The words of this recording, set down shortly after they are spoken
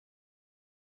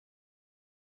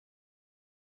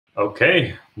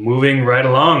Okay, moving right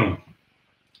along.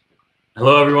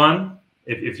 Hello, everyone.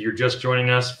 If you're just joining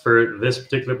us for this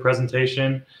particular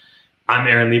presentation, I'm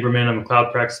Aaron Lieberman. I'm a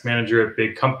cloud practice manager at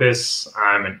Big Compass.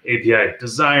 I'm an API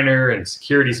designer and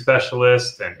security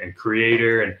specialist and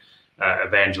creator and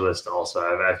evangelist also.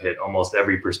 I've hit almost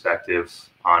every perspective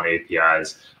on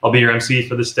APIs. I'll be your MC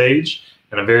for the stage,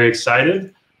 and I'm very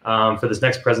excited for this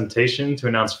next presentation to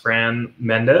announce Fran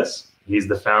Mendez. He's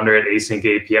the founder at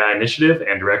AsyncAPI Initiative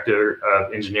and director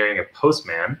of engineering at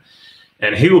Postman.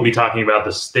 And he will be talking about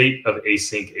the state of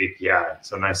async API.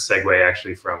 So nice segue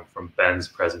actually from Ben's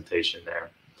presentation there.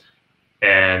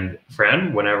 And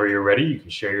Fran, whenever you're ready, you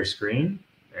can share your screen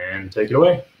and take it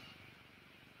away.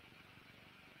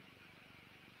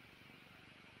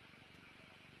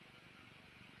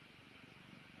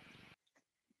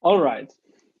 All right.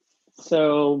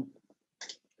 So,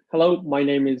 hello, my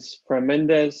name is Fran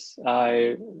Mendez.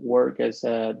 I work as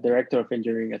a director of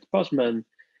engineering at Postman,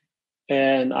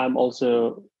 and I'm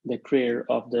also the creator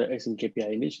of the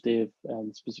AsyncAPI initiative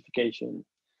and specification.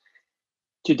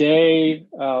 Today,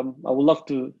 I would love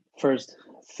to first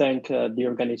thank the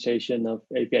organization of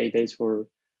Apidays for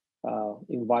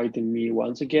inviting me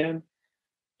once again.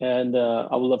 And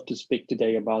I would love to speak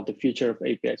today about the future of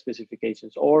API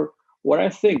specifications, or what I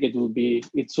think it will be.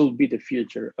 It should be the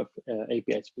future of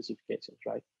API specifications,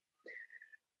 right?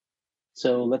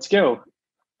 So let's go.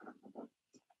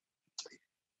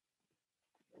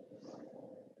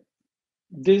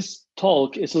 This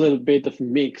talk is a little bit of a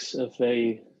mix of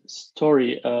a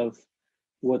story of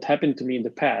what happened to me in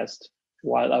the past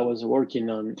while I was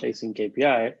working on Async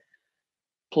API,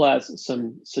 plus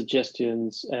some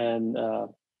suggestions and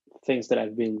things that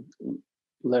I've been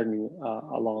learning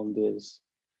along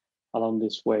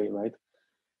this way, right?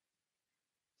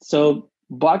 So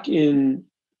back in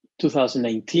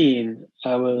 2019,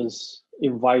 I was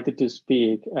invited to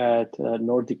speak at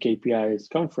Nordic API's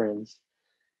conference,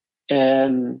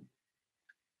 and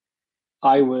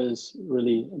I was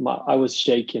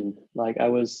shaking, like I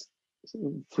was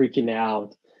freaking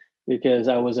out because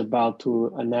I was about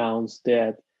to announce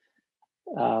that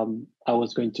I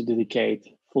was going to dedicate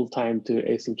full time to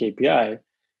Async API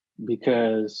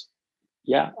because,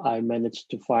 yeah, I managed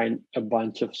to find a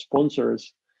bunch of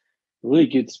sponsors, really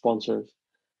good sponsors,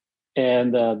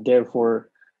 and therefore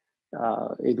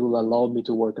it will allow me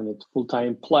to work on it full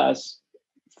time. Plus,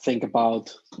 think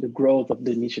about the growth of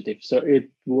the initiative. So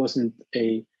it wasn't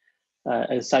a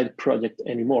side project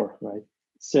anymore, right?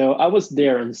 So I was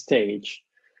there on stage,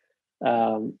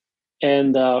 and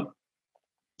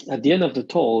at the end of the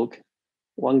talk,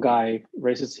 one guy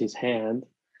raises his hand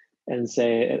and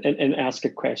ask a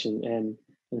question, and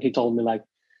he told me like,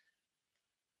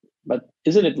 but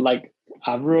isn't it like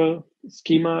Avro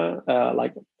schema?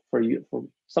 Like for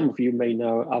some of you may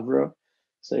know Avro,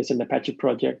 so it's an Apache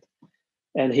project.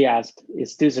 And he asked,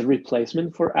 "Is this a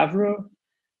replacement for Avro?"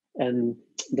 And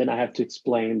then I have to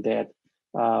explain that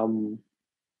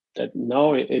that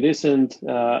no, it isn't.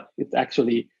 It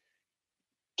actually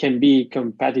can be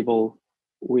compatible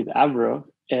with Avro,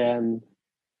 and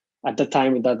at that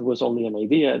time that was only an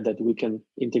idea that we can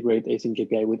integrate Async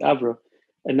API with Avro,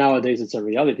 and nowadays it's a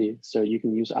reality. So you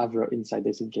can use Avro inside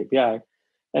Async API,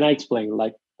 and I explained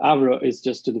like Avro is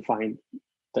just to define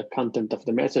the content of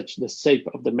the message, the shape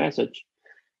of the message,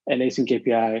 and Async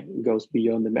API goes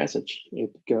beyond the message.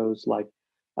 It goes like,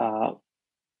 for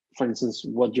instance,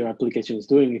 what your application is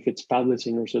doing, if it's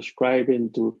publishing or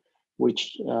subscribing to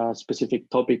which specific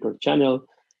topic or channel,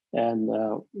 and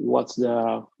what's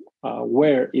the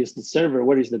where is the server,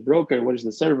 where is the broker, what is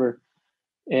the server,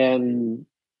 and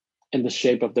the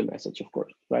shape of the message, of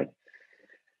course, right?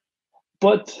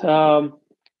 But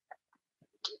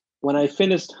when I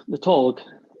finished the talk,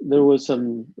 there was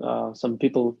some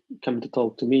people come to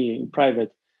talk to me in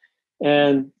private,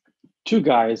 and two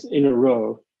guys in a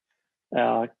row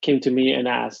came to me and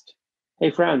asked, "Hey,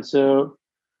 Fran, so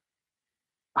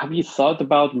have you thought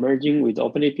about merging with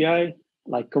OpenAPI,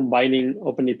 like combining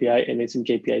OpenAPI and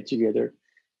AsyncAPI together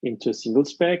into a single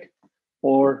spec,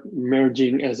 or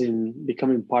merging as in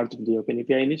becoming part of the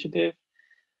OpenAPI initiative?"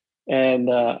 And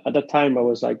at that time, I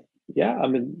was like, "Yeah, I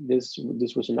mean, this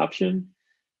was an option."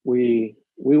 We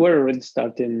were already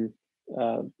starting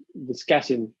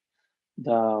discussing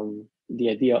the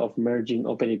idea of merging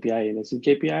OpenAPI and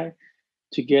AsyncAPI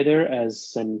together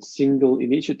as a single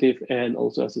initiative and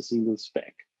also as a single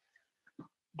spec.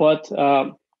 But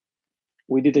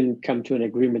we didn't come to an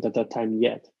agreement at that time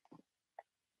yet.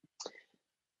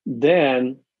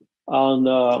 Then on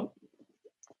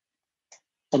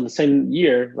the same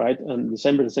year, right, on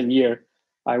December the same year,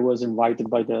 I was invited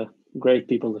by the great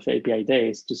people of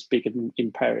Apidays to speak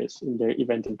in Paris, in their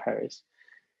event in Paris.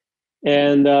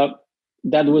 And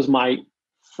that was my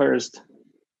first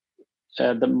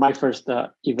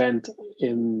event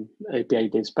in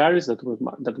Apidays Paris.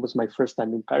 That was my first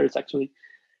time in Paris, actually.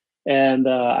 And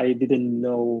I didn't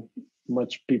know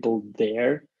much people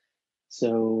there.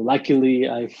 So luckily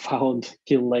I found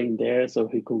Kim Lane there, so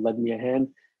he could lend me a hand,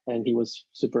 and he was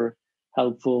super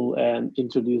helpful and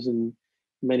introducing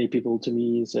many people to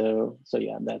me. So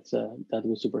yeah, that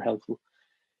was super helpful.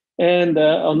 And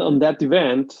on that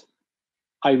event,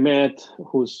 I met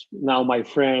who's now my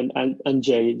friend,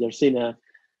 Anjay Jarsina,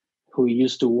 who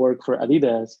used to work for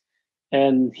Adidas,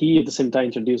 and he at the same time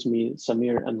introduced me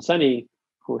Samir Ansani,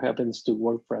 who happens to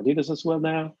work for Adidas as well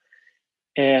now.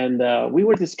 And we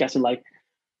were discussing like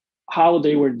how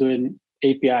they were doing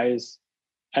APIs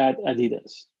at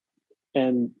Adidas,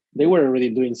 and they were already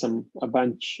doing a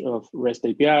bunch of REST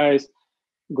APIs,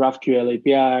 GraphQL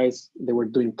APIs. They were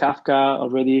doing Kafka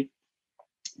already,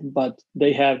 but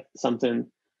they had something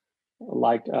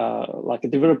like a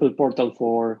developer portal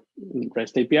for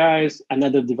REST APIs,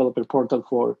 another developer portal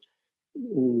for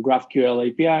GraphQL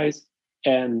APIs,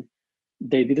 and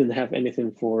they didn't have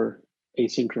anything for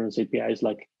asynchronous APIs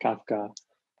like Kafka,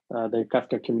 the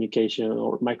Kafka communication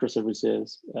or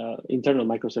microservices, internal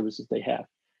microservices they have.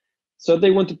 So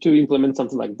they wanted to implement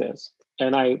something like this,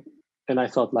 and I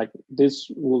thought like this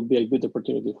will be a good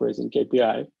opportunity for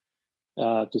AsyncAPI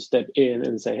to step in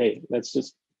and say, hey, let's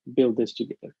just build this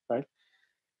together, right?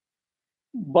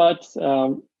 But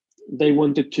they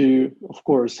wanted to, of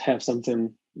course, have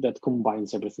something that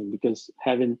combines everything, because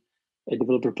having a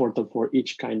developer portal for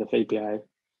each kind of API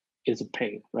is a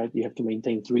pain, right? You have to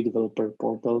maintain 3 developer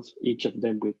portals, each of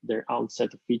them with their own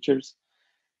set of features.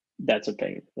 That's a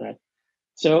pain, right?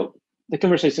 So the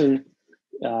conversation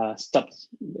stopped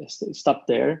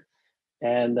there,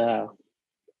 and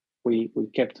we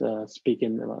kept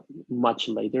speaking much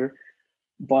later.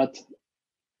 But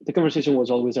the conversation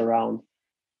was always around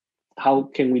how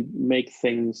can we make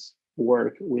things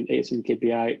work with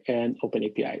AsyncAPI and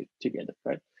OpenAPI together,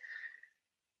 right?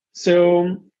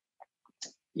 So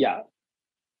yeah,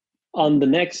 on the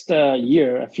next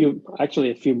year, a few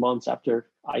months after,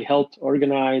 I helped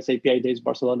organize Apidays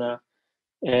Barcelona,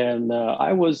 and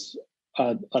I was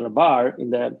at a bar in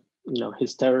that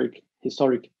historic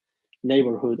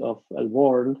neighborhood of El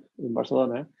Born in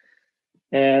Barcelona,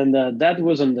 and that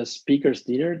was on the speakers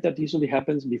dinner that usually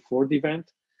happens before the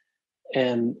event.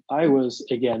 And I was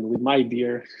again with my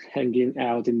beer hanging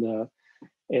out in the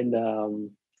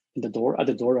door at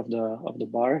the door of the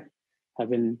bar,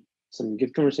 having some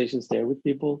good conversations there with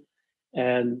people.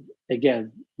 And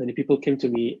again, many people came to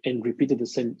me and repeated the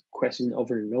same question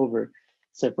over and over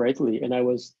separately. And I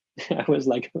was I was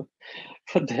like,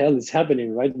 what the hell is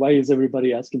happening, right? Why is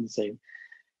everybody asking the same?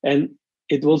 And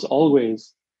it was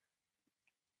always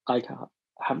like,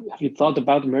 have you thought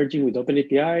about merging with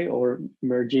OpenAPI or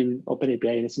merging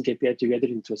OpenAPI and AsyncAPI together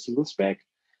into a single spec?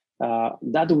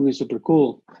 That would be super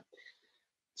cool.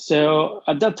 So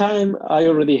at that time, I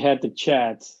already had the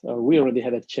chat, or we already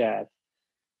had a chat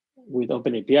with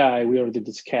OpenAPI. We already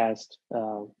discussed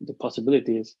the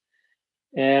possibilities.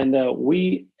 And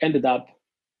we ended up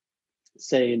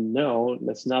saying, no,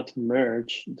 let's not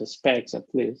merge the specs at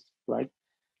least, right?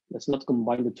 Let's not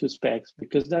combine the 2 specs,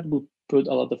 because that will put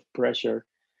a lot of pressure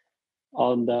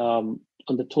on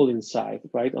the tooling side,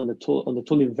 right? On the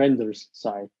tooling vendors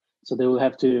side. So they will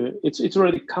have to, it's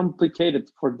already complicated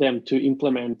for them to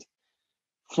implement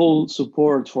full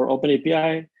support for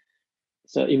OpenAPI.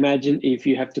 So imagine if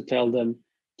you have to tell them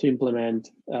to implement,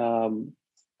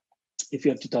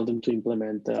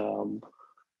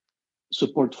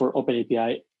 support for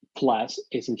OpenAPI plus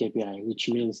AsyncAPI, which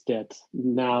means that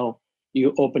now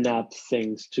you open up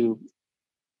things to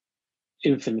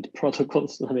infinite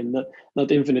protocols. I mean,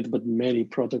 not infinite, but many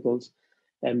protocols,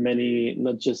 and many,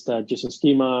 not just JSON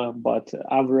schema, but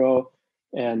Avro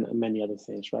and many other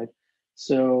things, right?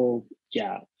 So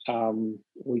yeah,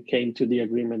 we came to the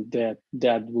agreement that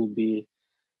that will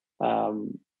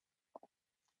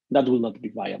not be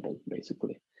viable,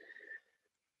 basically.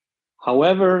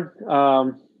 However,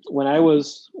 when I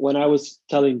was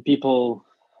telling people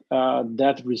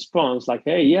that response, like,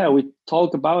 hey, yeah, we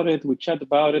talked about it, we chat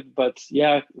about it, but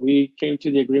yeah, we came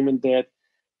to the agreement that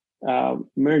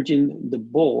merging the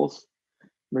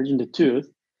two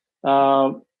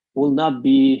will not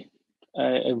be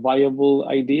a viable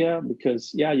idea,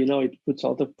 because yeah, it puts a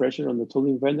lot of pressure on the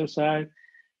tooling vendor side,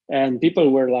 and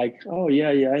people were like, oh yeah,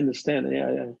 I understand,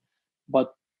 yeah,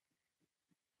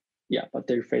 but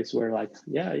their face were like,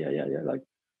 yeah, like,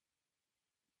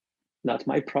 not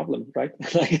my problem, right?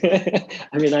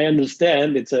 I mean, I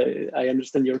understand I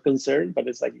understand your concern, but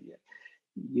it's like,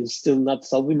 you're still not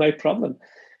solving my problem.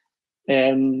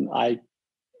 And I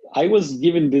was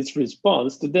giving this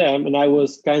response to them, and I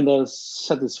was kind of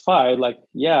satisfied, like,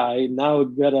 yeah, I now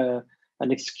got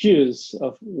an excuse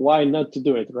of why not to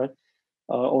do it, right?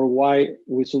 Or why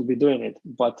we should be doing it.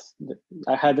 But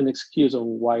I had an excuse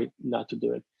on why not to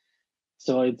do it.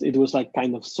 So it was like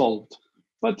kind of solved.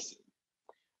 But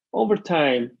over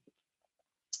time,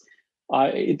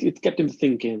 it kept him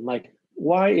thinking, like,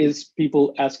 why is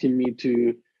people asking me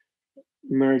to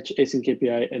merge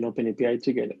AsyncAPI and OpenAPI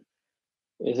together?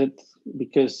 Is it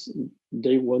because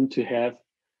they want to have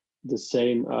the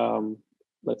same,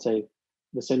 let's say,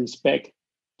 the same spec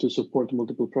to support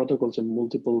multiple protocols and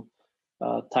multiple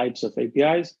types of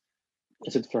APIs?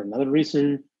 Is it for another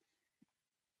reason?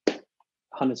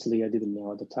 Honestly, I didn't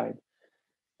know at the time.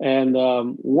 And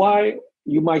why,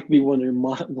 you might be wondering,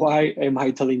 why am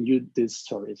I telling you these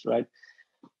stories, right?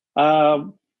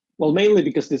 Well, mainly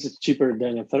because this is cheaper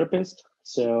than a therapist.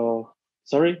 So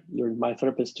sorry, you're my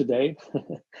therapist today.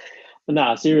 But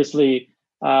nah, seriously,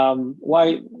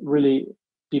 why really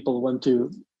people want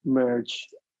to merge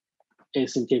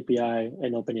AsyncAPI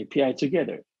and OpenAPI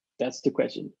together? That's the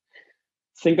question.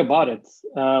 Think about it.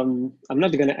 I'm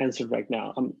not going to answer right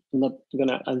now. I'm not going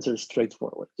to answer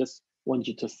straightforward. Just want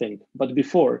you to think. But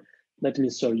before, let me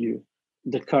show you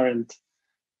the current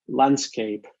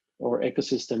landscape or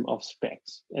ecosystem of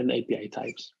specs and API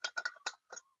types.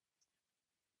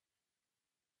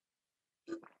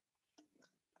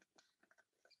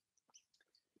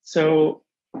 So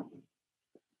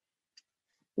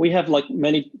we have like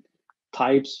many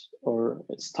types or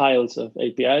styles of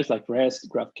APIs like REST,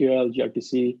 GraphQL,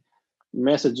 gRPC,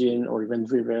 messaging or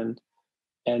event-driven,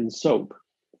 and SOAP.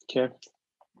 Okay,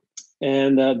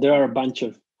 and there are a bunch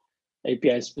of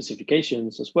API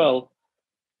specifications as well.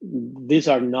 These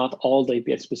are not all the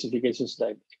API specifications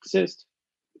that exist.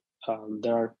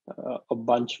 There are a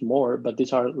bunch more, but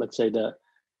these are, let's say,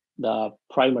 the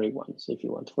primary ones, if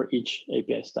you want, for each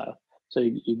API style. So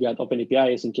you got OpenAPI,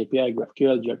 AsyncAPI,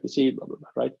 GraphQL, gRPC, blah, blah, blah,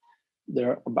 right?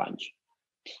 There are a bunch.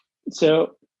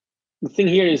 So the thing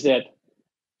here is that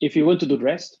if you want to do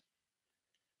REST,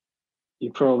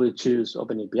 you probably choose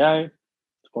OpenAPI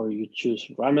or you choose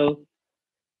RAML.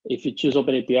 If you choose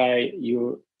OpenAPI,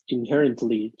 you're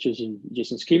inherently choosing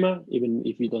JSON schema, even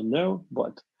if you don't know,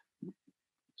 but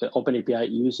the OpenAPI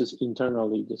uses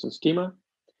internally JSON schema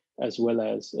as well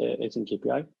as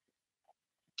AsyncAPI.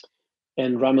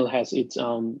 And RAML has its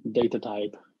own data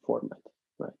type format,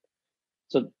 right?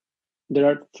 So there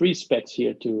are three specs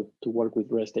here to work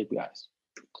with REST APIs.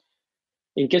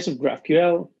 In case of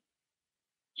GraphQL,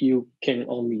 you can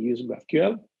only use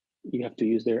GraphQL. You have to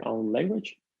use their own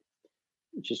language,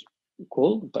 which is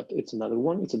cool, but it's another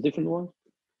one. It's a different one.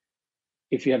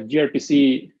 If you have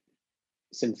gRPC,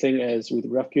 same thing as with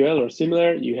GraphQL or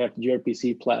similar, you have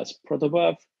gRPC plus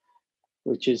protobuf,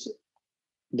 which is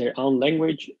their own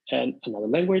language and another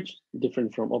language,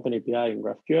 different from OpenAPI and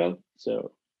GraphQL.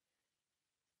 So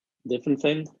different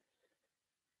thing.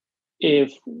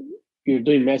 If you're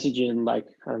doing messaging like,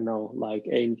 I don't know, like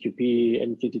AMQP,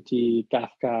 MQTT,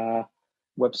 Kafka,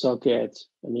 WebSocket,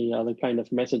 any other kind of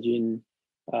messaging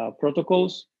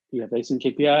protocols, you have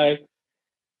AsyncAPI,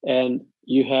 and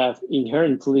you have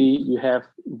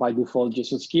by default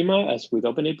JSON schema as with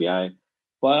OpenAPI,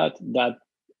 but that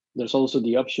there's also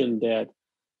the option that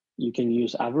you can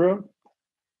use Avro.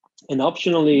 And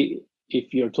optionally,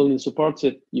 if your tooling supports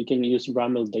it, you can use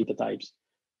RAML data types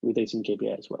with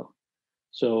AsyncAPI as well.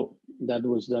 So that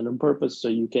was done on purpose, so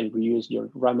you can reuse your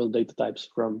RAML data types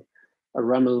from a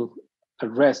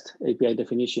REST API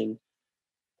definition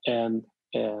and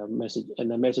a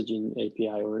messaging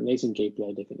API or an async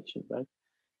API definition, right?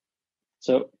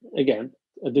 So again,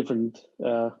 a different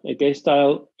API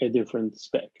style, a different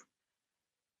spec.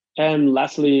 And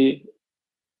lastly,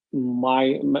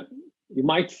 you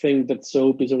might think that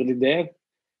SOAP is already there.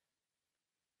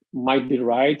 Might be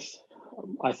right.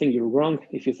 I think you're wrong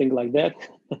if you think like that.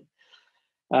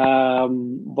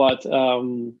 But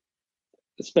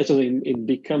especially in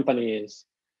big companies,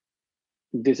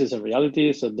 this is a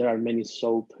reality. So there are many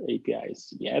SOAP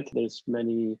APIs yet. There's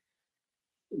many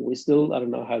WSDL, I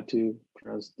don't know how to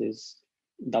pronounce this,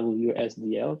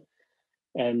 WSDL,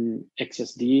 and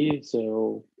XSD.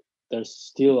 So there's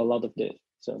still a lot of this.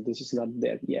 So this is not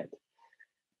dead yet.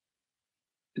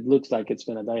 It looks like it's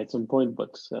gonna die at some point,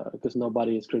 but because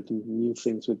nobody is creating new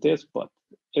things with this, but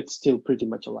it's still pretty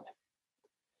much alive.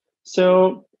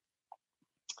 So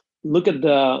look at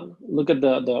the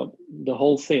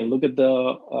whole thing. Look at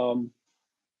the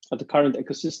current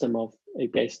ecosystem of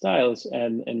API styles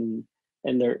and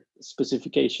their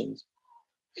specifications.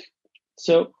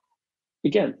 So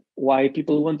again, why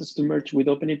people want us to merge with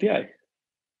OpenAPI?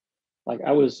 Like,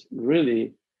 I was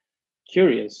really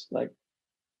curious, like,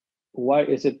 why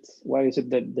is it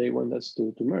that they want us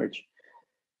to merge?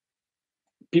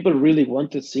 People really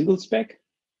want a single spec?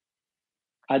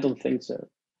 I don't think so.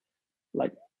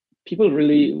 Like, people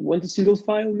really want a single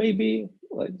file, maybe,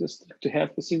 like just to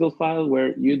have a single file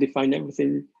where you define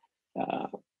everything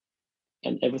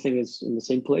and everything is in the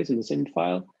same place, in the same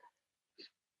file,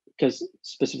 because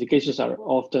specifications are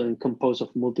often composed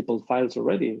of multiple files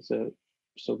already.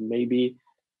 So maybe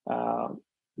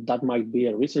that might be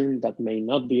a reason, that may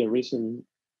not be a reason.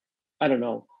 I don't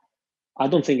know. I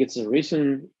don't think it's a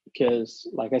reason because,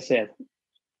 like I said,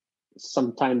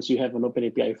 sometimes you have an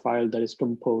OpenAPI file that is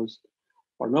composed,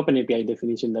 or an OpenAPI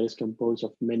definition that is composed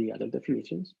of many other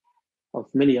definitions, of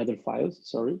many other files,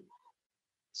 sorry.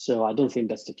 So I don't think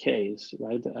that's the case,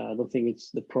 right? I don't think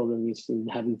it's the problem is in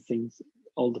having things,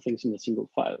 all the things in a single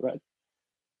file, right?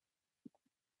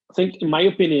 I think, in my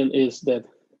opinion, is that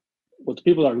what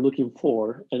people are looking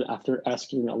for, and after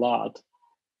asking a lot,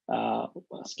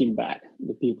 asking back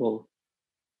the people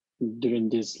during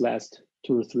these last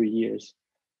 2 or 3 years,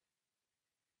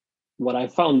 what I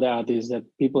found out is that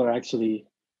people are actually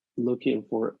looking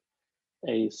for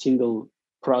a single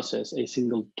process, a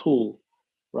single tool,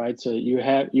 right? So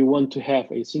you want to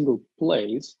have a single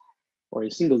place or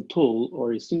a single tool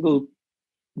or a single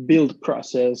build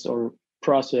process or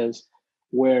process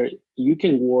where you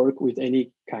can work with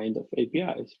any kind of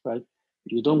APIs, right?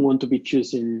 You don't want to be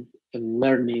choosing and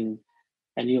learning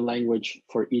a new language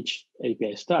for each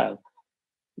API style.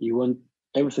 You want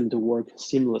everything to work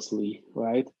seamlessly,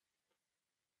 right?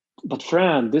 But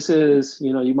Fran, this is,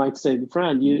 you might say,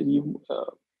 Fran,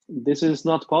 this is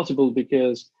not possible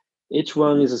because each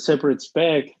one is a separate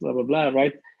spec, blah, blah, blah,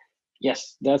 right?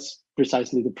 Yes, that's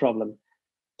precisely the problem,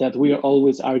 that we are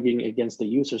always arguing against the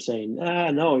user saying,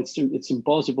 no, it's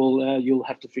impossible, you'll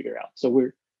have to figure out. So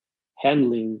we're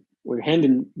handing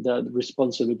the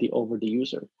responsibility over the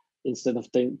user instead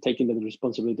of taking the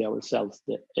responsibility ourselves,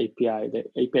 the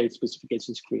API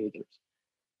specifications creators,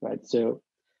 right? So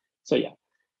yeah,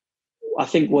 I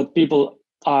think what people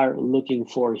are looking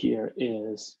for here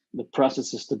is the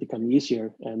processes to become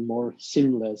easier and more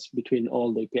seamless between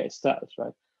all the API styles,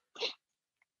 right?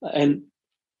 And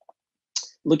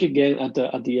look again at the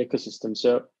ecosystem.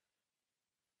 So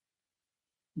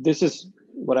this is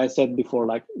what I said before,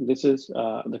 like this is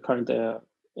the current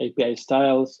API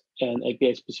styles and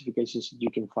API specifications that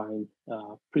you can find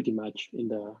pretty much in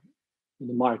the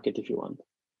market if you want,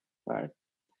 all right?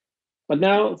 But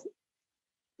now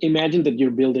imagine that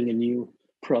you're building a new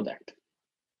product.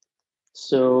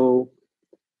 So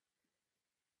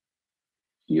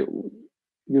you're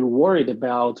worried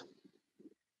about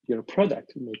your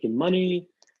product making money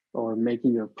or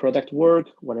making your product work,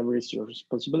 whatever is your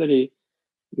responsibility.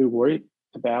 You're worried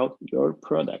about your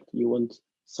product. You want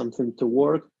something to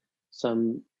work,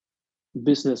 some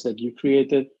business that you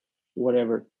created,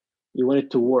 whatever. You want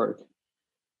it to work.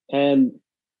 And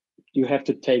you have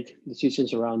to take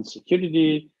decisions around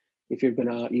security, if you're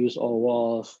gonna use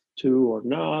OAuth 2 or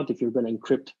not, if you're gonna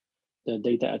encrypt the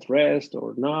data at rest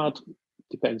or not,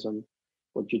 depends on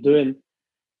what you're doing,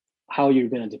 how you're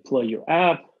gonna deploy your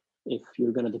app, if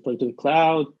you're gonna deploy to the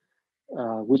cloud,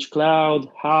 which cloud,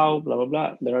 how, blah, blah,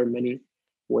 blah. There are many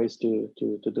ways to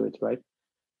do it, right?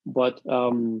 But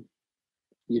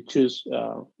you choose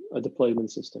a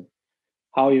deployment system.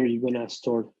 How are you gonna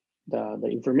store the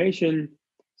information?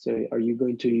 So are you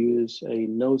going to use a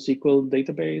NoSQL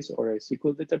database or a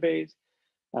SQL database?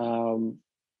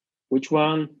 Which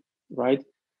one, right?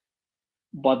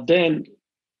 But then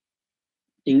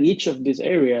in each of these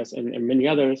areas and many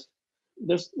others,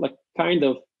 there's like kind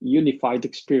of unified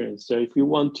experience. So if you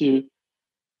want to,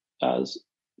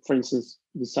 for instance,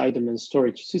 decide on a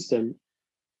storage system,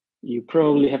 you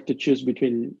probably have to choose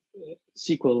between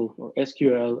SQL or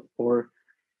SQL or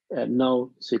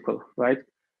NoSQL, right?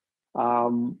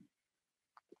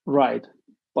 Right,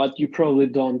 but you probably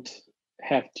don't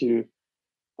have to,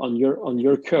 on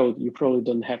your code, you probably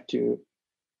don't have to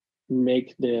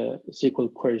make the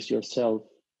SQL queries yourself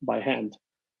by hand,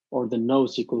 or the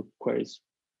NoSQL queries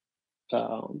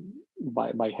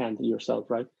by hand yourself,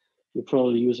 right? You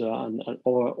probably use an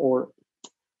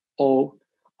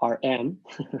ORM,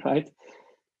 right,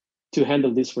 to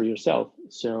handle this for yourself.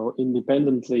 So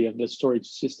independently of the storage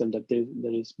system that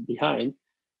is behind,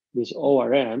 this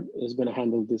ORM is going to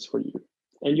handle this for you,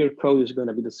 and your code is going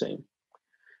to be the same.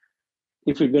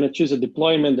 If you're going to choose a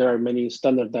deployment, there are many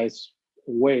standardized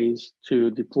ways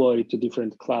to deploy to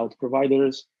different cloud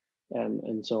providers.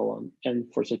 and so on.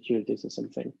 And for security, it's the same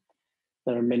thing.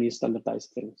 There are many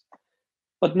standardized things.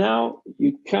 But now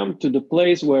you come to the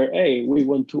place where, hey, we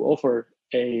want to offer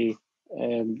an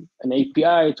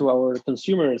API to our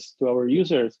consumers, to our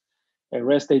users, a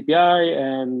REST API,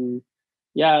 and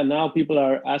yeah, now people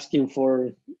are asking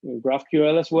for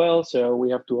GraphQL as well, so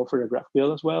we have to offer a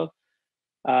GraphQL as well.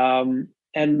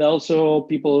 And also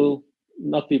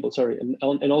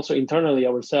and also internally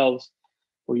ourselves,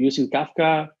 we're using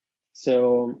Kafka.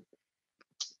 So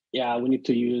yeah, we need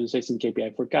to use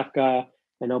AsyncAPI for Kafka,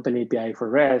 and OpenAPI for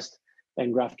REST,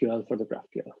 and GraphQL for the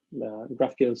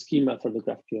GraphQL schema for the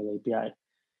GraphQL API.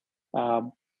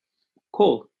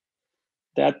 Cool.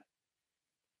 That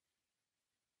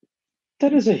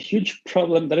is a huge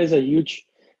problem. That is a huge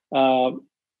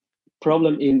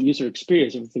problem in user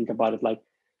experience, if you think about it. Like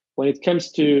when it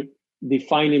comes to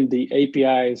defining the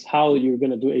APIs, how you're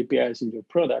going to do APIs in your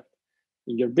product,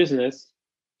 in your business,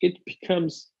 it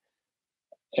becomes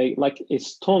like a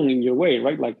stone in your way,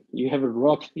 right? Like you have a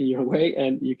rock in your way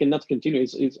and you cannot continue.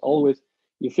 It's always,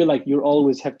 you feel like you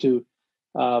always have to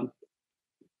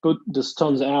put the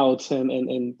stones out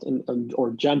and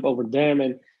or jump over them,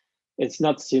 and it's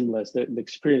not seamless. The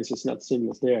experience is not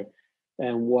seamless there.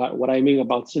 And what I mean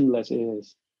about seamless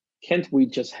is, can't we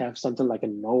just have something like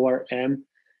an ORM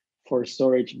for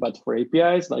storage, but for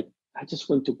APIs? Like I just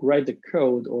want to write the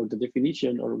code or the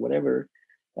definition or whatever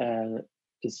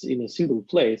is in a single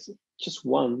place just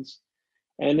once,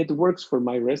 and it works for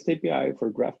my REST API, for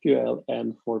GraphQL,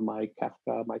 and for my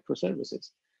Kafka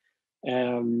microservices.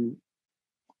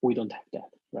 We don't have that,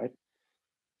 right?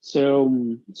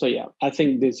 So yeah, I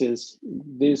think this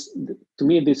to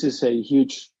me, this is a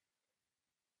huge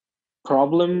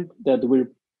problem that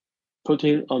we're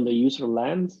putting on the user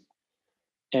land,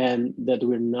 and that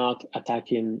we're not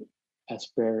attacking as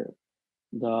per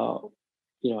the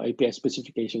API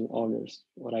specification owners.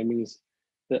 What I mean is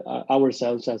that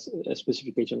ourselves as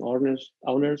specification owners,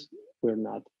 we're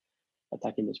not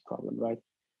attacking this problem, right?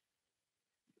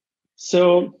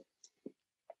 So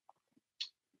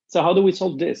how do we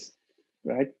solve this,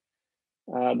 right?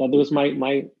 That was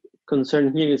my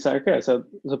concern here. Is okay, so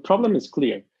the problem is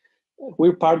clear. We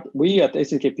at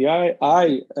AsyncAPI,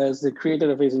 I as the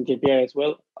creator of AsyncAPI as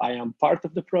well, I am part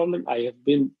of the problem. I have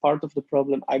been part of the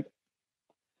problem.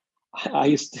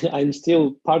 I'm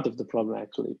still part of the problem,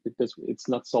 actually, because it's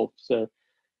not solved. So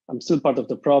I'm still part of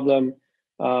the problem.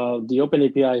 The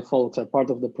OpenAPI folks are part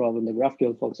of the problem. The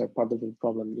GraphQL folks are part of the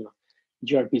problem.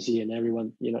 gRPC and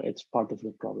everyone, it's part of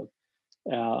the problem.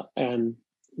 And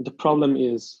the problem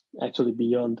is actually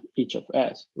beyond each of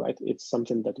us, right? It's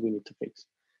something that we need to fix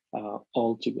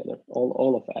all together,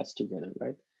 all of us together,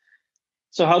 right?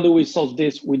 So how do we solve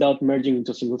this without merging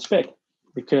into a single spec?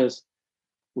 Because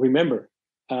remember,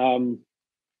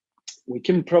 we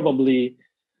can probably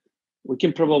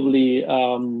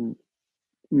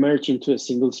merge into a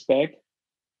single spec,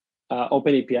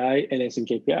 OpenAPI and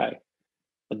AsyncAPI.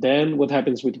 But then what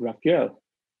happens with GraphQL?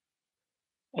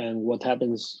 And what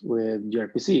happens with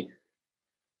gRPC?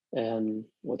 And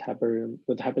what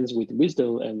happens with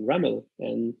WSDL and RAML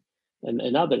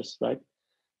and others, right?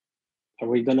 Are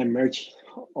we gonna merge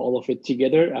all of it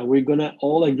together? Are we gonna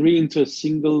all agree into a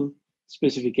single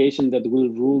specification that will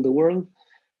rule the world?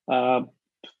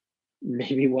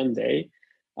 Maybe one day.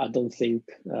 I don't think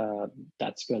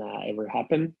that's gonna ever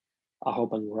happen. I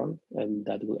hope I'm wrong, and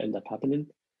that will end up happening,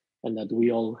 and that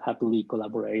we all happily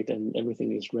collaborate and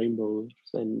everything is rainbows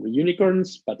and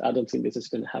unicorns, but I don't think this is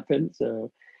gonna happen.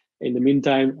 So in the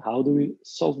meantime, how do we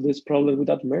solve this problem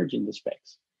without merging the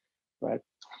specs, right?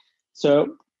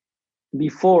 So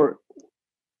before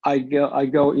I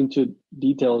go into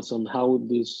details on how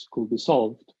this could be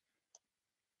solved,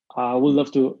 I would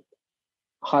love to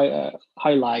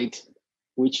highlight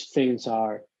which things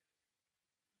are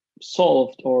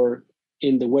solved or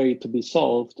in the way to be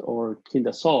solved or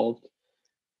kinda solved,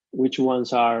 which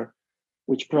problems are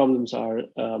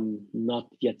not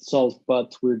yet solved,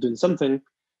 but we're doing something,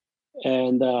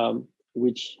 and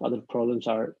which other problems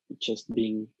are just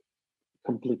being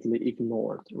completely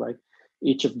ignored, right?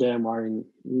 Each of them are in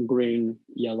green,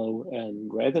 yellow,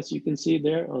 and red, as you can see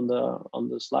there on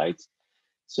the slides.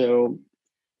 So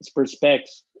as per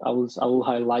specs, I will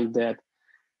highlight that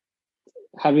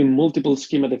having multiple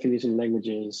schema definition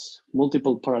languages,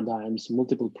 multiple paradigms,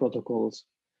 multiple protocols,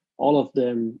 all of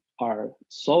them are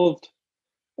solved,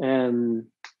 and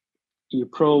you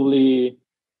probably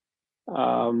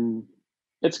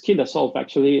it's kinda solved,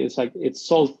 actually. It's like it's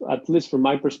solved, at least from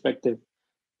my perspective,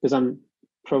 because I'm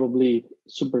probably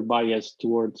super biased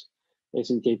towards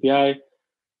AsyncAPI.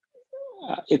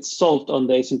 It's solved on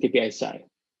the AsyncAPI side.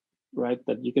 right?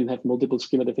 That you can have multiple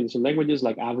schema definition languages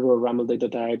like Avro, RAML data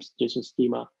types, JSON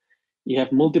schema. You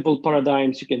have multiple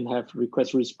paradigms. You can have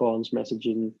request response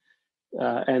messaging,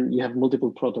 and you have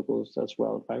multiple protocols as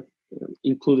well, right?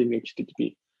 Including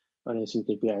HTTP on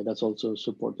AsyncAPI. That's also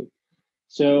supported.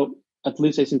 So at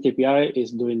least AsyncAPI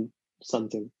is doing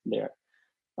something there.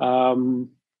 It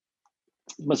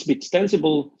must be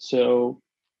extensible. So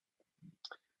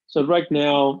right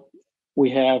now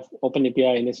we have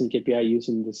OpenAPI and AsyncAPI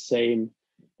using the same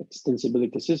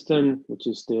extensibility system, which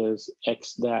is this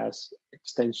XDAS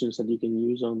extensions that you can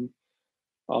use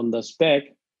on the spec.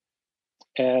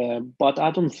 But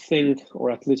I don't think, or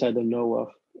at least I don't know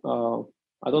of,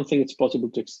 I don't think it's possible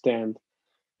to extend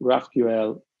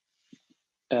GraphQL,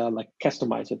 like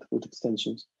customize it with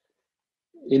extensions.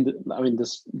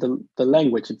 The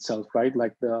language itself, right?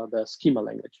 Like the schema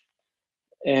language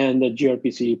and the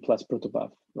gRPC plus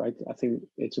protobuf, right? I think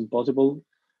it's impossible.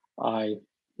 I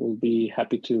will be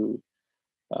happy to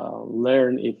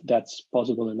learn if that's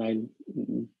possible, and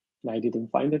I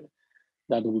didn't find it.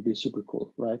 That would be super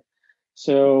cool, right?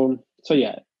 So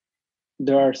yeah,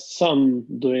 there are some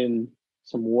doing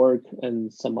some work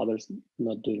and some others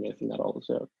not doing anything at all.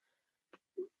 So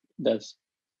that's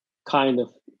kind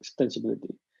of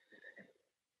extensibility.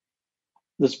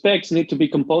 The specs need to be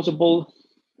composable,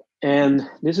 and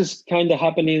this is kind of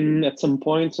happening at some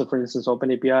point. So for instance,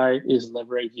 OpenAPI is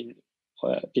leveraging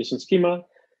JSON schema,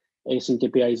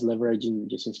 AsyncAPI is leveraging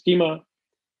JSON schema,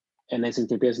 and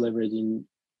AsyncAPI is leveraging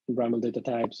RAML data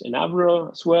types and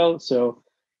Avro as well. So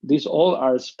these all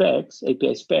are specs,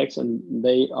 API specs, and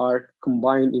they are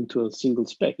combined into a single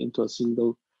spec, into a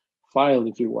single file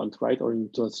if you want, right? Or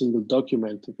into a single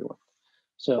document if you want.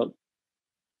 So,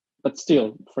 but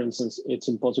still, for instance, it's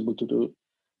impossible to do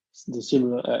a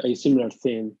similar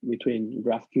thing between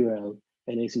GraphQL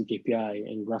and AsyncAPI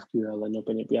and GraphQL and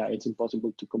OpenAPI. It's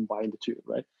impossible to combine the two,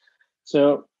 right?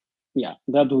 So yeah,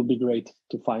 that would be great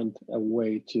to find a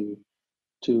way to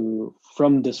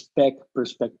from the spec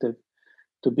perspective,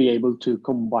 to be able to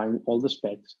combine all the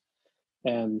specs.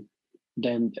 And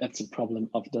then that's a problem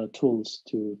of the tools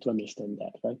to understand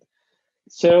that, right?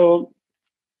 So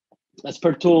as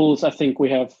per tools, I think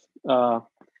we have,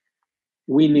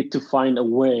 we need to find a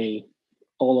way,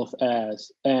 all of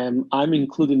us, and I'm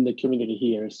including the community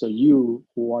here. So you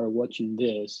who are watching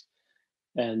this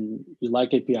and you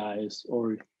like APIs,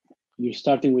 or you're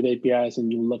starting with APIs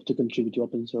and you love to contribute to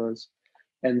open source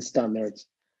and standards,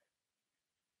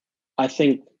 I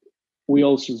think we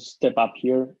also step up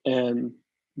here, and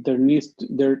there's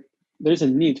a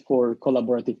need for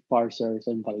collaborative parsers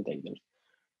and validators.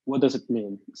 What does it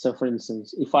mean? So for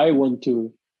instance, if I want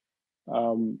to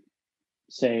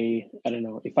say, I don't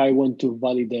know, if I want to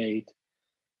validate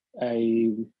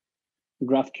a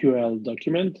GraphQL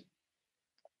document,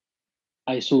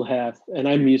 I should have, and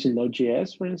I'm using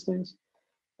Node.js, for instance,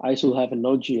 I should have a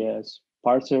Node.js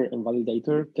parser and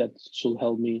validator that should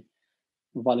help me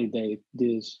validate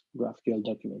this GraphQL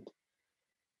document.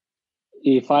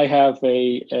 If I have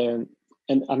I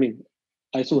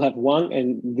should have one,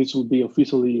 and this will be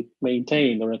officially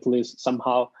maintained, or at least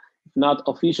somehow, if not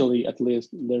officially, at least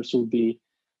there should be,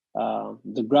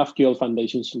 the GraphQL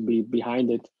Foundation should be behind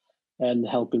it and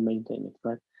helping maintain it,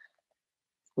 right?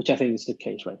 Which I think is the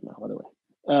case right now, by the way.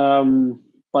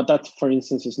 But that, for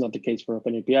instance, is not the case for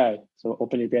OpenAPI. So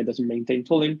OpenAPI doesn't maintain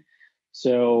tooling.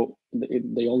 So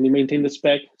they only maintain the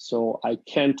spec. So I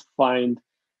can't find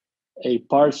a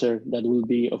parser that will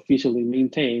be officially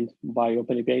maintained by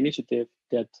OpenAPI initiative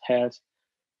that has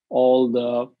all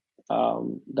the,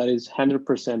 that is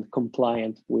 100%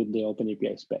 compliant with the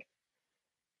OpenAPI spec.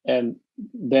 And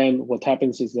then what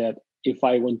happens is that if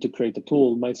I want to create a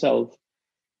tool myself,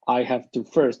 I have to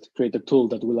first create a tool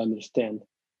that will understand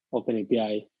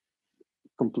OpenAPI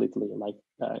completely, like,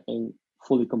 and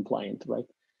fully compliant, right?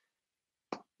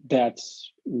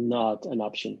 That's not an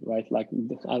option, right? Like,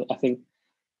 I think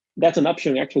that's an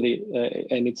option actually,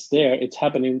 and it's there, it's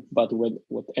happening. But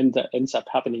what ends up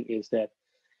happening is that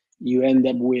you end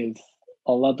up with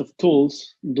a lot of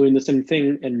tools doing the same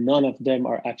thing, and none of them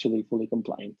are actually fully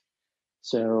compliant.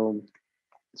 So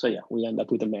yeah, we end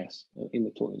up with a mess in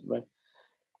the tooling, right?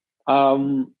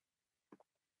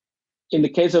 In the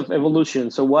case of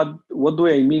evolution, so what do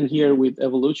I mean here with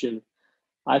evolution?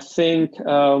 I think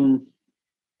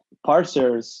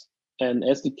parsers and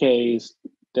SDKs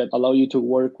that allow you to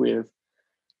work with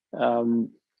a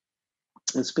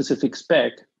specific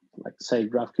spec, like say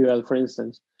GraphQL, for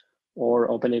instance, or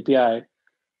OpenAPI,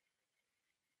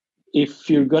 if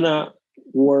you're gonna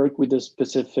work with a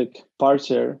specific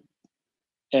parser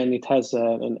and it has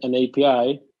an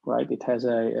API, right? It has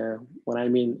when I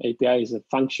mean API is a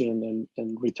function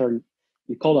and return,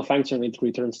 you call a function, it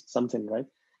returns something, right?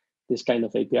 This kind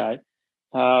of API.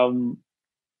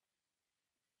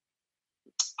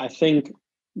 I think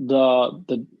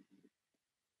the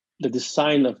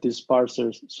design of these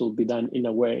parsers should be done in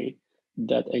a way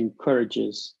that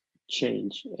encourages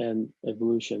change and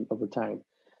evolution over time.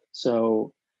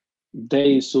 So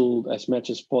they should, as much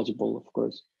as possible, of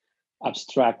course,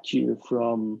 abstract you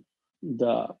from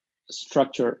the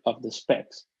structure of the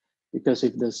specs. Because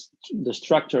if the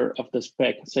structure of the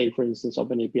spec, say for instance,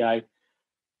 OpenAPI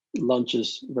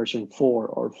launches version 4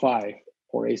 or 5,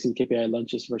 or AsyncAPI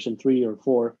launches version 3 or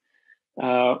 4,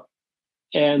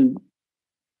 and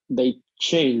they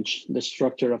change the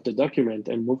structure of the document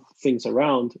and move things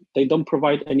around, they don't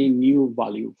provide any new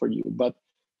value for you, but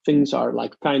things are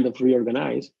like kind of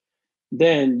reorganized,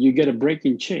 then you get a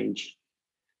breaking change.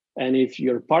 And if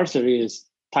your parser is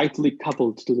tightly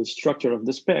coupled to the structure of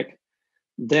the spec,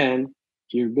 then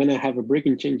you're gonna have a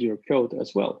breaking change in your code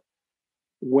as well,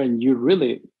 when you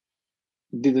really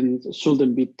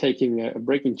shouldn't be taking a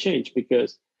breaking change,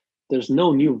 because there's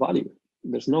no new value.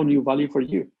 There's no new value for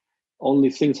you.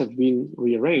 Only things have been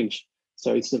rearranged.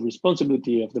 So it's the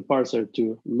responsibility of the parser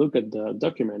to look at the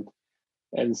document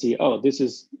and see, oh, this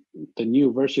is the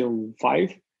new version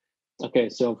 5. Okay,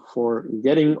 so for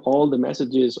getting all the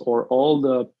messages or all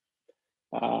the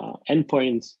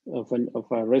endpoints of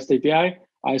a REST API,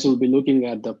 I should be looking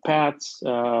at the paths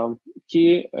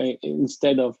key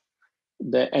instead of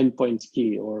the endpoint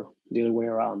key, or the other way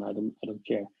around. I don't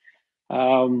care.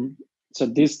 So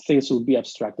these things will be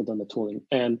abstracted on the tooling,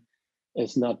 and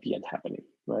it's not yet happening,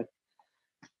 right?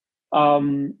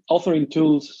 Authoring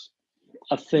tools,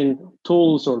 I think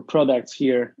tools or products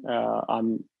here,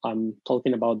 I'm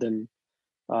talking about them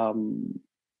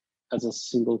as a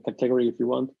single category if you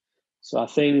want. So I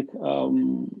think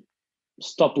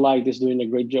Stoplight is doing a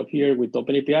great job here with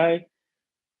OpenAPI.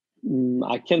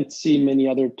 I can't see many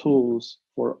other tools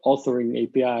for authoring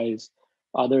APIs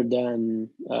other than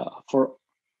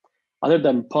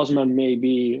Postman,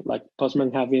 maybe, like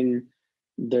Postman having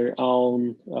their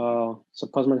own. So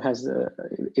Postman has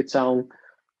its own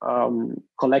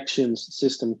collections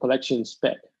system, collection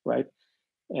spec, right?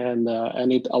 And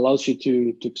it allows you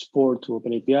to export to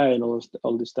OpenAPI and all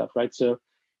this stuff, right? So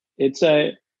it's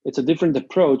a different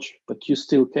approach, but you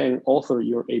still can author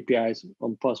your APIs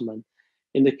on Postman.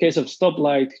 In the case of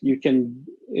Stoplight, you can.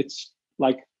 It's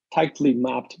like tightly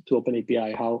mapped to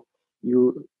OpenAPI. How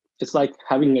it's like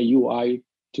having a UI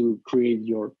to create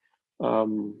your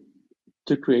OpenAPI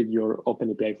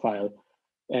file.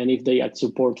 And if they add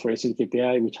support for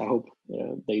AsyncAPI, which I hope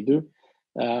they do,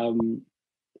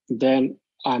 then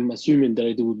I'm assuming that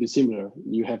it will be similar.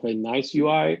 You have a nice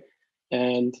UI,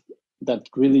 and that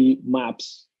really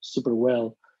maps super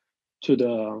well to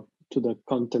the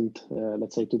content,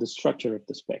 let's say to the structure of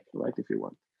the spec, right? If you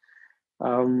want.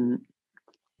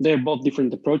 They're both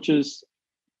different approaches.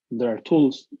 There are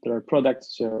tools, there are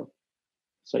products. So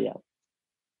yeah,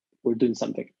 we're doing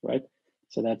something, right?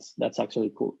 So that's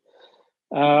actually cool.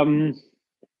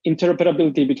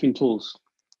 Interoperability between tools.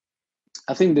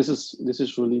 I think this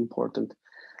is really important.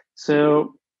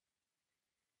 So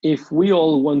if we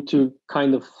all want to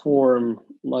kind of form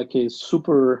like a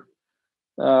super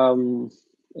body,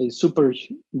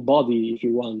 if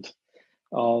you want,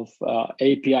 of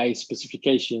API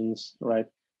specifications, right?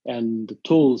 And the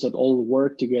tools that all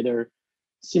work together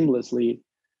seamlessly,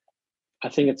 I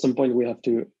think at some point we have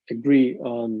to agree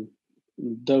on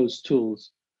those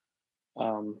tools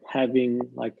having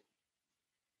like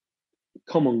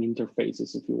common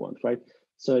interfaces, if you want, right?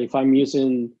 So if I'm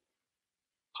using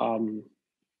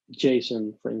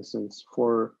JSON, for instance,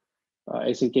 for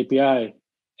AsyncAPI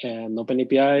and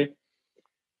OpenAPI,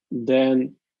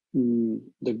 then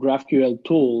the GraphQL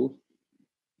tool,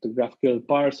 the GraphQL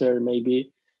parser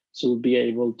maybe, should be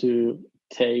able to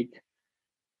take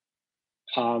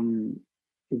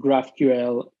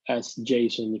GraphQL as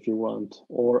JSON if you want,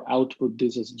 or output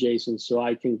this as JSON so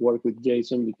I can work with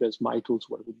JSON because my tools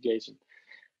work with JSON.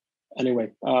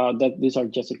 Anyway, these are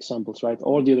just examples, right?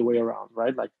 Or the other way around,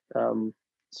 right? Like,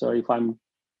 so if I'm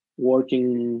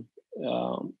working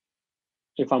on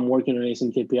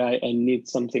AsyncAPI and need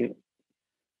something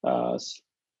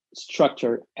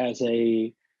structured as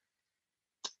a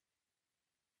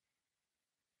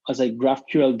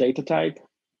GraphQL data type,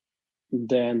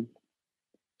 then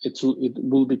it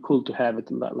will be cool to have it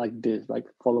like this, like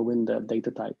following the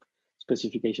data type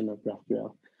specification of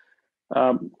GraphQL.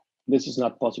 This is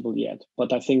not possible yet,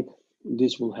 but I think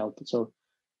this will help. So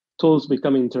tools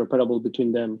becoming interoperable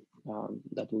between them,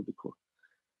 that will be cool.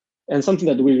 And something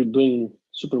that we're doing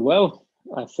super well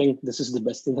I think this is the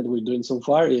best thing that we're doing so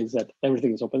far, is that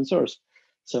everything is open source.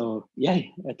 So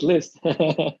yay, at least,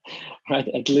 right?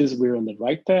 At least we're on the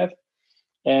right path.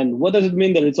 And what does it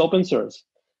mean that it's open source?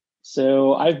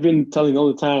 So I've been telling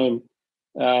all the time,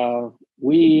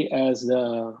 we as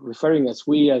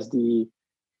the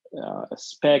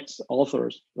specs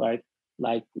authors, right?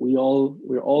 Like we're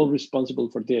all responsible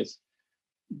for this,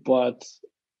 but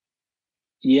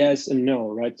yes and no,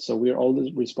 right? So we're all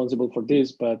responsible for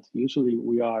this, but usually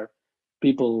we are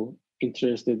people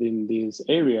interested in this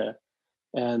area,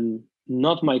 and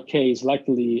not my case,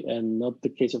 luckily, and not the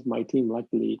case of my team,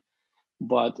 luckily,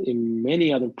 but in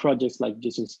many other projects like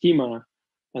JSON Schema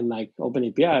and like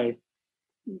OpenAPI,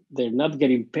 they're not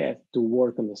getting paid to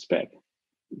work on the spec.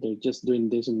 They're just doing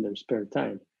this in their spare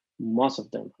time, most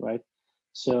of them, right?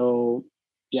 So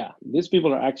yeah, these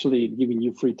people are actually giving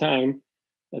you free time,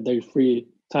 their free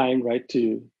time, right,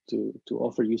 to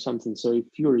offer you something. So if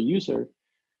you're a user,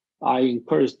 I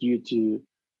encourage you to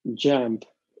jump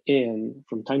in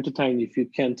from time to time, if you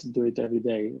can't do it every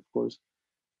day, of course,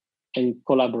 and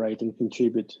collaborate and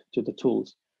contribute to the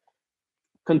tools.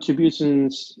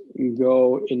 Contributions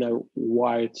go in a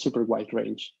super wide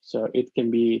range. So it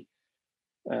can be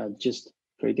just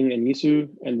creating an issue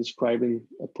and describing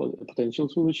a potential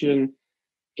solution.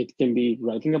 It can be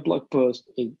writing a blog post.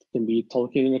 It can be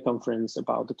talking in a conference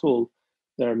about the tool.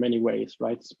 There are many ways,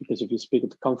 right? Because if you speak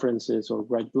at conferences or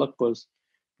write blog posts,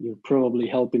 you're probably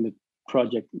helping the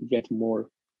project get more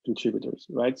contributors,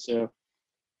 right? So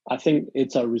I think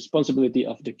it's a responsibility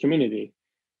of the community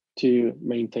to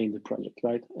maintain the project,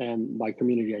 right? And by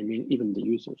community, I mean even the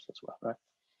users as well, right?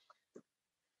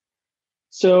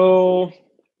 So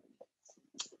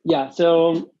yeah,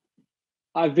 so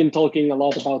I've been talking a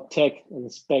lot about tech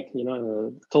and spec,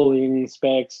 tooling,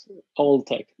 specs, all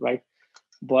tech, right?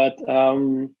 But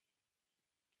I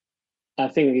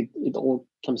think it all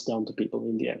comes down to people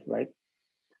in the end, right?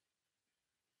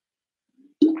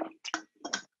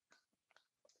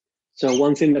 So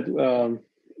one thing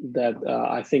that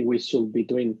I think we should be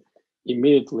doing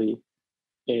immediately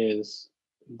is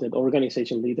that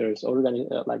organization leaders,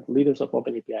 like leaders of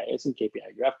OpenAPI,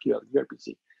 AsyncAPI, GraphQL,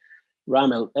 gRPC,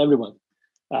 RAML, everyone,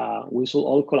 we should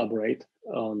all collaborate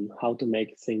on how to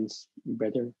make things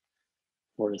better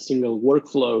for a single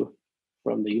workflow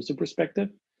from the user perspective.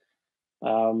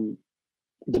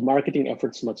 The marketing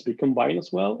efforts must be combined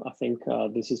as well. I think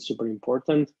this is super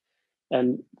important,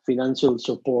 and financial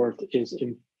support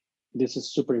this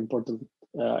is super important.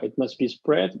 It must be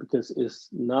spread because it's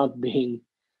not being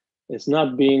like it's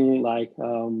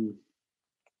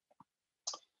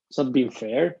not being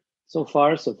fair so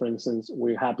far. So for instance,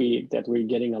 we're happy that we're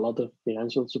getting a lot of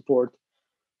financial support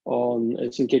on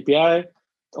AsyncAPI.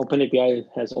 OpenAPI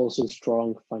has also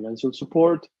strong financial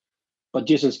support, but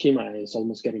JSON Schema is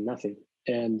almost getting nothing.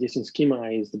 And JSON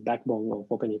Schema is the backbone of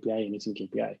OpenAPI and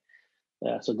AsyncAPI.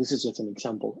 So this is just an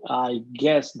example. I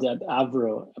guess that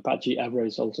Apache Avro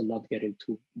is also not getting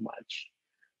too much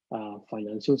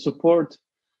financial support.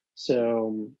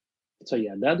 So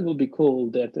yeah, that will be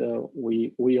cool that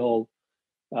we all,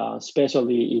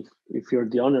 especially if you're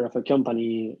the owner of a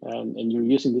company and you're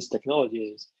using these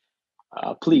technologies,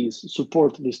 please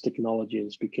support these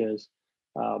technologies, because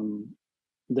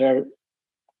they're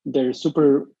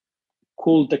super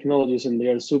cool technologies, and they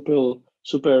are super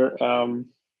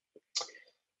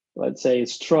let's say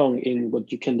strong in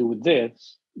what you can do with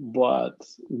this, but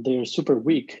they're super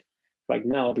weak right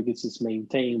now because it's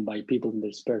maintained by people in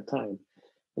their spare time.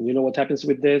 And you know what happens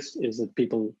with this is that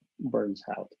people burns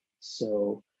out.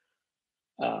 So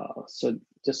so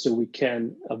just so we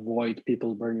can avoid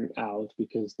people burning out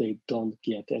because they don't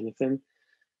get anything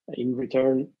in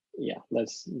return, yeah,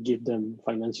 let's give them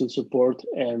financial support,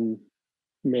 and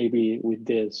maybe with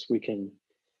this we can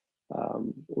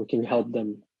help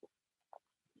them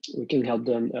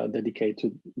dedicate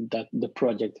to the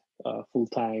project full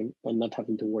time, and not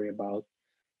having to worry about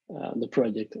the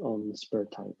project on spare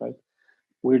time, right?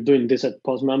 We're doing this at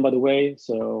Postman, by the way.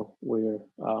 So we're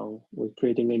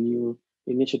creating a new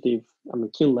initiative. I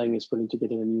mean, Kinlang is putting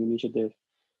together a new initiative,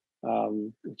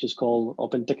 which is called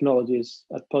Open Technologies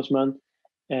at Postman,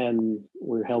 and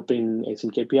we're helping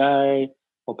AsyncAPI,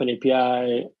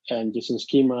 OpenAPI, and JSON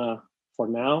Schema for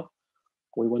now.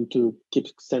 We want to keep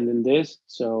extending this.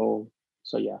 So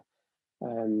yeah,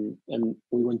 and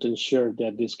we want to ensure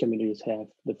that these communities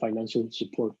have the financial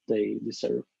support they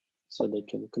deserve, so they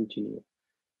can continue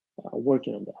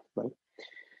working on that, right?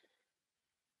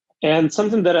 And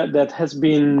something that has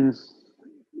been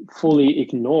fully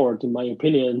ignored, in my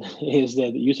opinion, is the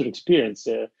user experience.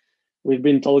 We've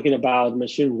been talking about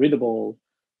machine readable,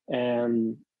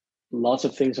 and lots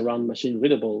of things around machine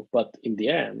readable, but in the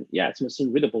end, yeah, it's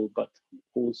machine readable, but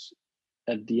who's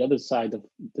at the other side of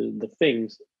the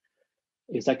things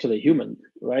is actually human,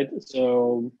 right?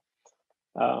 So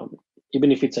um,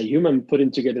 even if it's a human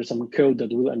putting together some code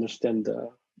that will understand the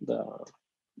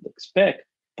spec,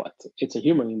 but it's a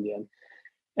human in the end.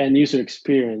 And user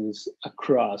experience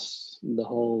across the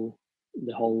whole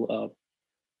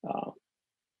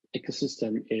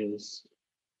ecosystem is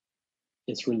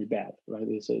really bad, right?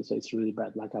 It's really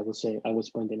bad. Like I was saying, I was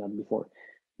pointing out before,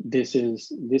 this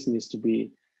needs to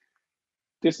be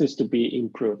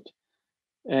improved.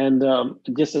 And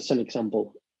just as an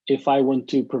example, if I want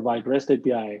to provide REST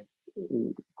API,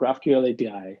 GraphQL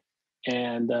API,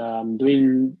 and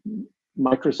doing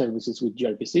microservices with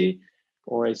gRPC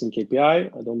or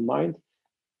AsyncAPI, I don't mind.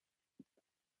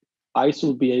 I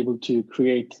should be able to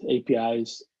create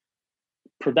APIs,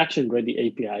 production-ready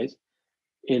APIs,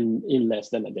 in less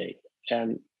than a day.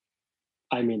 And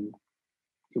I mean,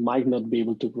 you might not be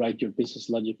able to write your business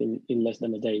logic in less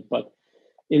than a day, but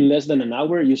in less than an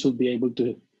hour, you should be able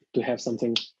to have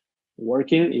something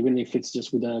working, even if it's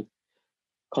just with a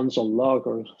console log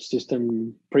or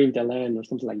system println or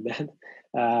something like that.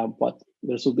 But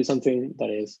there should be something that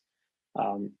is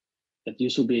that you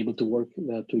should be able to work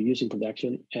to use in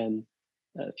production, and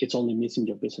it's only missing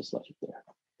your business logic there.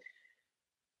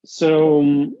 So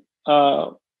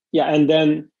yeah, and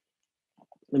then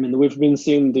I mean, we've been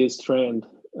seeing this trend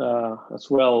as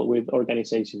well with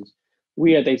organizations.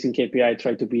 We at AsyncAPI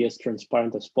try to be as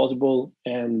transparent as possible,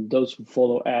 and those who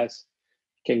follow us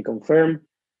can confirm.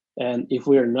 And if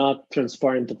we are not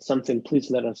transparent at something,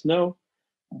 please let us know.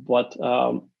 But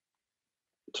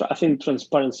I think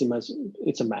transparency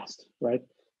it's a must, right?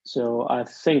 So I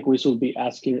think we should be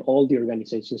asking all the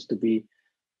organizations to be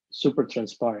super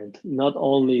transparent, not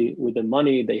only with the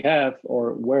money they have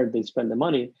or where they spend the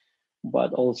money,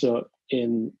 but also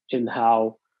in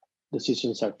how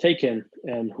decisions are taken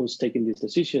and who's taking these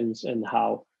decisions and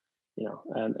how,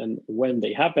 and when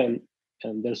they happen.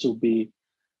 And there should be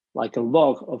like a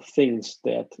log of things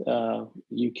that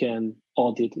you can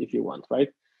audit if you want, right?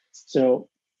 So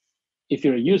if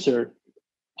you're a user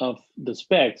of the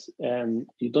specs and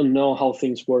you don't know how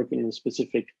things work in a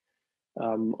specific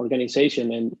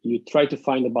organization and you try to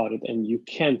find about it and you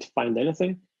can't find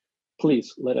anything,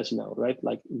 please let us know, right?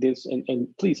 Like this, and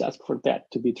please ask for that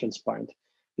to be transparent,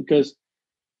 because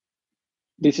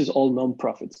this is all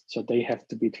non-profits, so they have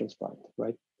to be transparent,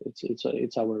 right? It's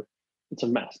a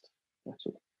must,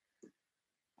 actually.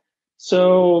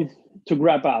 So to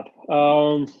wrap up,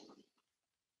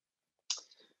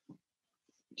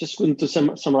 just going to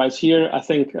summarize here, I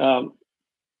think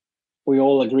we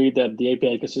all agree that the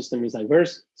API ecosystem is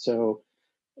diverse, so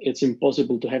it's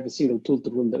impossible to have a single tool to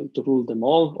rule them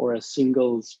all, or a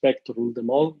single spec to rule them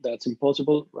all. That's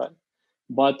impossible, right?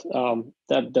 But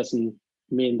that doesn't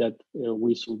mean that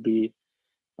we should be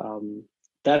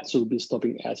that should be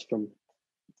stopping us from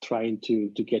trying to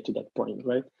get to that point,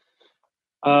 right?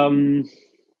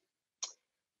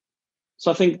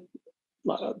 So I think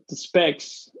the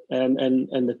specs and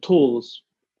the tools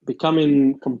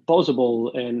becoming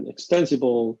composable and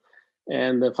extensible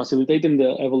and facilitating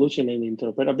the evolution and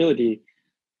interoperability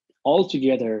all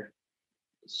together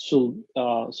should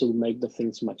make the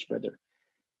things much better.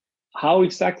 How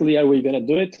exactly are we going to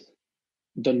do it?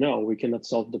 Don't know. We cannot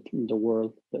solve the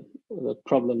world, the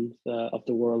problems of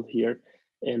the world here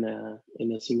in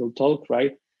a single talk,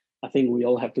 right? I think we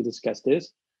all have to discuss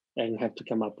this and have to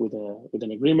come up with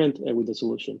an agreement and with a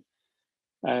solution.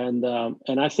 And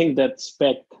I think that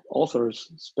spec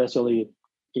authors, especially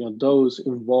those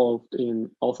involved in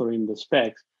authoring the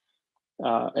specs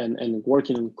and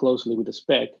working closely with the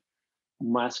spec,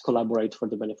 must collaborate for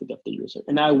the benefit of the user.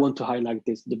 And I want to highlight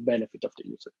this: the benefit of the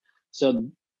user.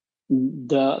 So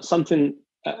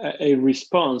a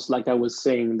response, like I was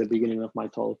saying in the beginning of my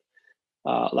talk,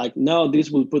 like, no, this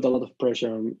will put a lot of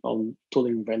pressure on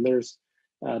tooling vendors.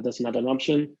 That's not an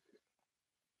option.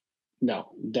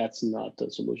 No, that's not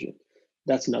the solution.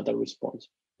 That's not a response,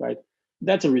 right?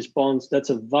 That's a response.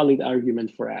 That's a valid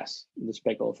argument for us, the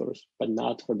spec authors, but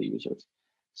not for the users.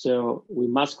 So we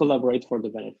must collaborate for the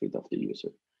benefit of the user.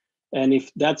 And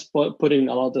if that's putting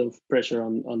a lot of pressure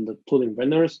on the tooling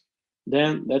vendors,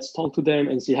 then let's talk to them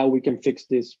and see how we can fix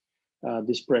this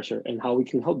pressure and how we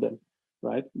can help them,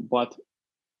 right? But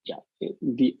yeah,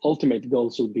 the ultimate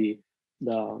goal should be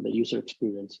the user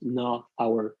experience, not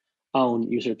our own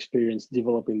user experience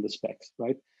developing the specs,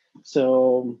 right?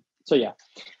 So yeah,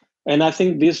 and I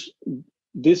think this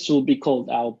should be called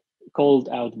out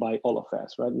by all of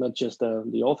us, right? Not just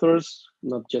the authors,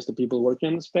 not just the people working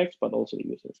on the specs, but also the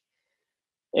users.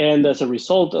 And as a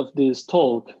result of this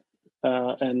talk,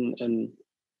 and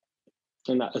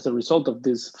as a result of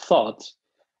this thought,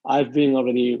 I've been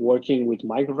already working with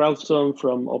Mike Ralston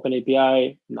from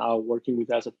OpenAPI, now working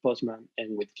with us at Postman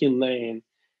and with Kim Lane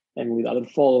and with other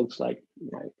folks like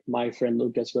my friend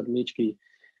Lucas Gornitzky,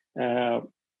 and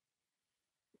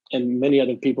many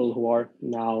other people who are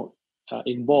now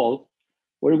involved.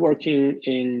 We're working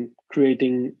in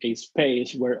creating a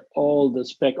space where all the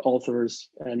spec authors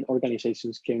and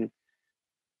organizations can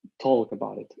talk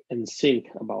about it and think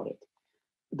about it.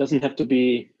 It doesn't have to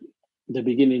be the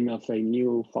beginning of a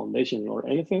new foundation or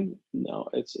anything. No,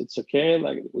 it's okay.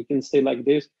 Like we can stay like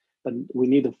this, but we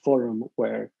need a forum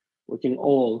where we can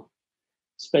all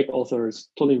spec authors,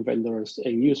 tooling vendors,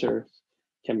 and users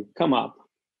can come up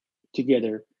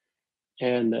together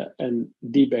and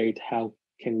debate how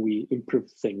can we improve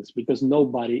things, because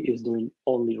nobody is doing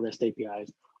only REST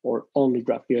APIs or only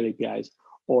GraphQL APIs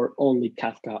or only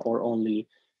Kafka or only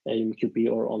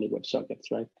AMQP or only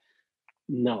WebSockets, right?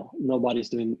 No, nobody's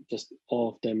doing just all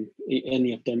of them,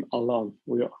 any of them alone.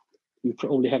 We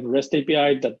only have a REST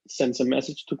API that sends a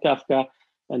message to Kafka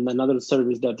and another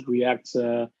service that reacts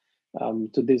to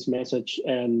this message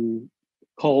and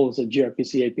calls a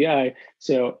gRPC API.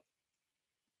 So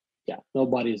yeah,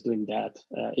 nobody is doing that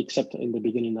except in the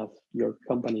beginning of your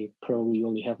company. Probably you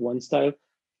only have one style,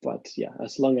 but yeah,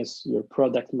 as long as your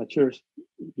product matures,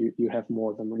 you have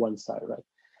more than one style, right?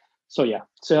 So yeah,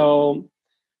 so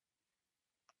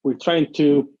we're trying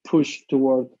to push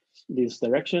toward this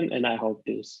direction, and I hope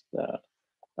this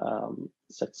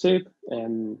succeed.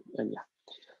 And yeah,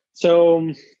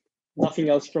 so nothing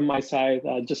else from my side.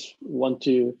 I just want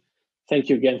to thank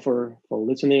you again for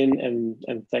listening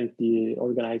and thank the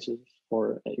organizers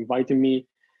for inviting me.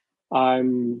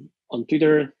 I'm on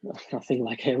Twitter, nothing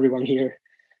like everyone here.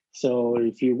 So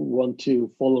if you want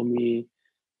to follow me,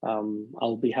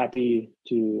 I'll be happy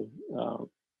to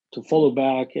follow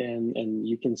back, and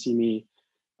you can see me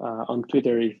on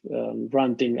Twitter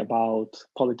ranting about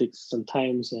politics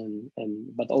sometimes, and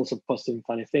but also posting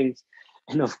funny things,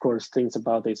 and of course things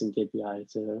about AsyncAPI.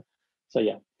 So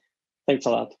yeah, thanks a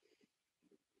lot.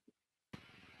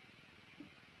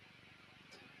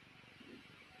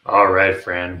 All right,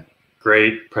 Fran,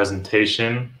 great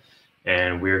presentation,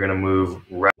 and we're going to move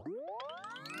right